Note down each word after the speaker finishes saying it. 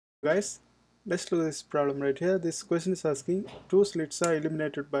Guys, let's look at this problem right here. This question is asking two slits are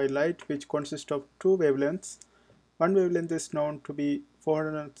illuminated by light which consist of two wavelengths. One wavelength is known to be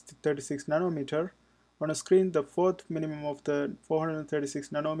 436 nanometer. On a screen, the fourth minimum of the 436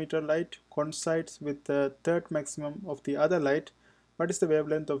 nanometer light coincides with the third maximum of the other light. What is the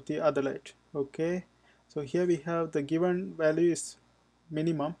wavelength of the other light? Okay, so here we have the given value is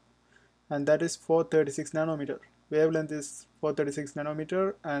minimum, and that is 436 nanometer. Wavelength is 436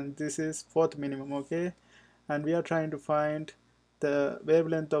 nanometer and this is fourth minimum. Okay, and we are trying to find the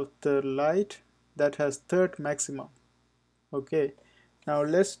wavelength of the light that has third maximum. Okay, now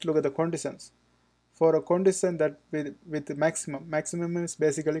let's look at the conditions. For a condition that with the maximum is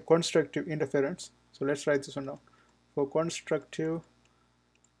basically constructive interference. So let's write this one down. For constructive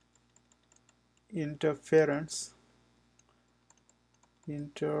interference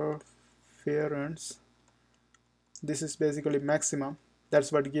this is basically maximum.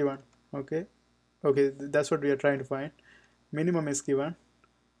 That's what given. Okay, that's what we are trying to find. Minimum is given.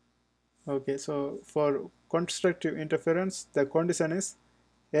 Okay, so for constructive interference the condition is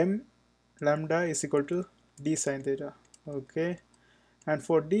m lambda is equal to d sine theta. Okay, and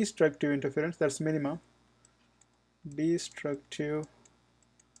for destructive interference, that's minimum. Destructive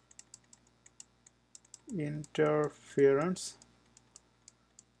interference,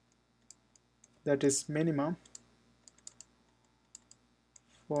 that is minimum.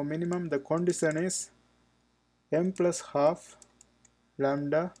 For minimum the condition is m plus half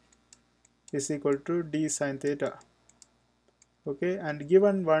lambda is equal to d sine theta. Okay, and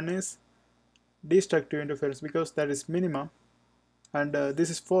given one is destructive interference because that is minimum, and this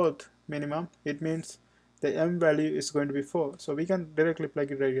is fourth minimum. It means the m value is going to be 4, so we can directly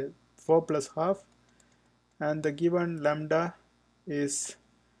plug it right here. 4 plus half, and the given lambda is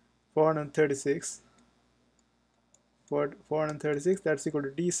 436. 436, that's equal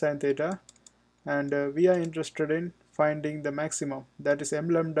to d sine theta, and we are interested in finding the maximum, that is m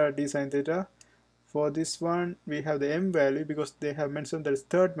lambda d sine theta. For this one we have the m value because they have mentioned that is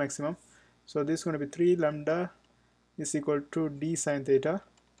third maximum, so this is going to be 3 lambda is equal to d sine theta,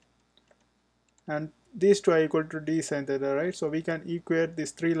 and these two are equal to d sine theta, right? So we can equate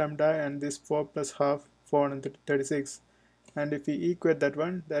this 3 lambda and this 4 plus half 436, and if we equate that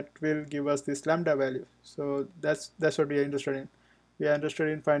one, that will give us this lambda value. So that's what we are interested in. We are interested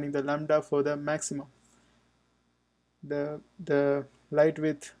in finding the lambda for the maximum, the light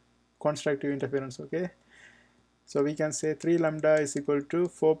with constructive interference. Okay, so we can say 3 lambda is equal to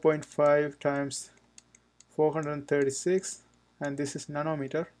 4.5 times 436, and this is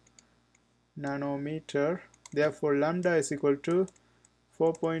nanometer. Therefore lambda is equal to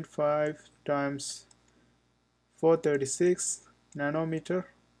 4.5 times 436 nanometer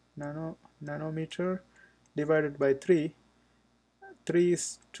divided by 3. 3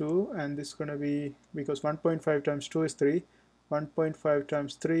 is 2, and this is going to be, because 1.5 times 2 is 3, 1.5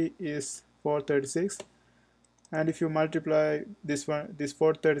 times 3 is 436, and if you multiply this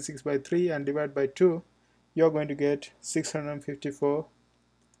 436 by 3 and divide by 2, you're going to get 654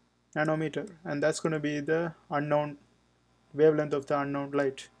 nanometer, and that's going to be the unknown wavelength of the unknown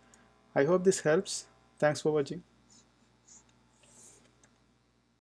light. I hope this helps. Thanks for watching.